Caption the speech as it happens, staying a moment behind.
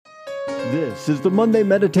This is the Monday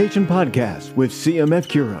Meditation Podcast with CMF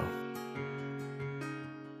Curo.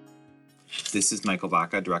 This is Michael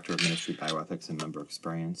Vaca, Director of Ministry Bioethics and Member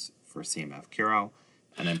Experience for CMF Curo,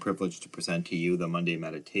 and I'm privileged to present to you the Monday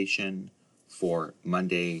Meditation for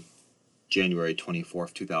Monday, January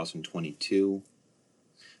 24th, 2022.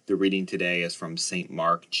 The reading today is from St.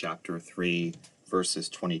 Mark chapter 3, verses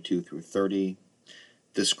 22 through 30.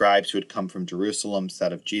 The scribes who had come from Jerusalem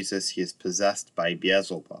said of Jesus, "He is possessed by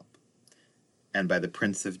Beelzebub, and by the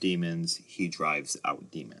prince of demons he drives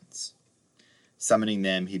out demons." Summoning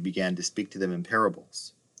them, he began to speak to them in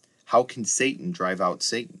parables. How can Satan drive out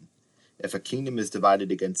Satan? If a kingdom is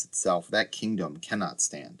divided against itself, that kingdom cannot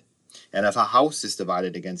stand. And if a house is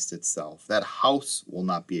divided against itself, that house will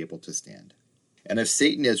not be able to stand. And if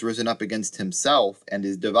Satan has risen up against himself and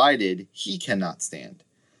is divided, he cannot stand.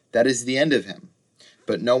 That is the end of him.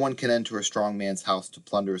 But no one can enter a strong man's house to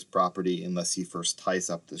plunder his property unless he first ties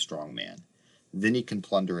up the strong man. Then he can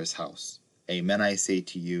plunder his house. Amen, I say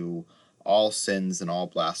to you, all sins and all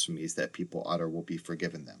blasphemies that people utter will be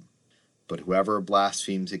forgiven them. But whoever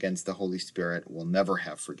blasphemes against the Holy Spirit will never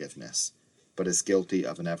have forgiveness, but is guilty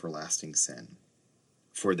of an everlasting sin.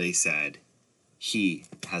 For they said, he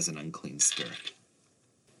has an unclean spirit.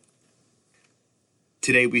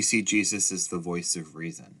 Today we see Jesus as the voice of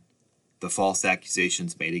reason. The false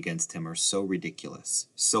accusations made against him are so ridiculous,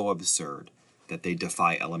 so absurd, that they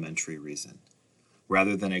defy elementary reason.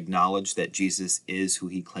 Rather than acknowledge that Jesus is who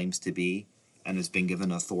he claims to be and has been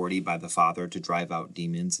given authority by the Father to drive out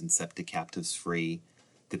demons and set the captives free,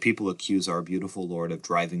 the people accuse our beautiful Lord of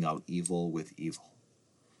driving out evil with evil.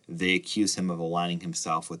 They accuse him of aligning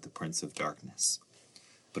himself with the Prince of Darkness.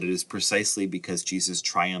 But it is precisely because Jesus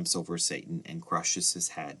triumphs over Satan and crushes his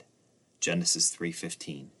head, Genesis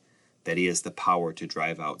 3:15, that he has the power to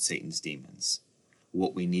drive out Satan's demons.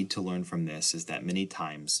 What we need to learn from this is that many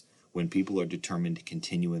times, when people are determined to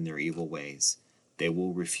continue in their evil ways, they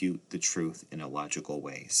will refute the truth in illogical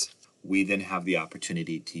ways. We then have the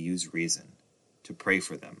opportunity to use reason, to pray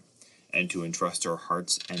for them, and to entrust our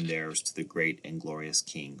hearts and theirs to the great and glorious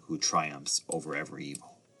King who triumphs over every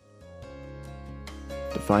evil.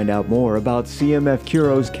 To find out more about CMF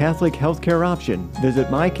Curo's Catholic healthcare option, visit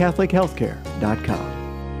mycatholichealthcare.com.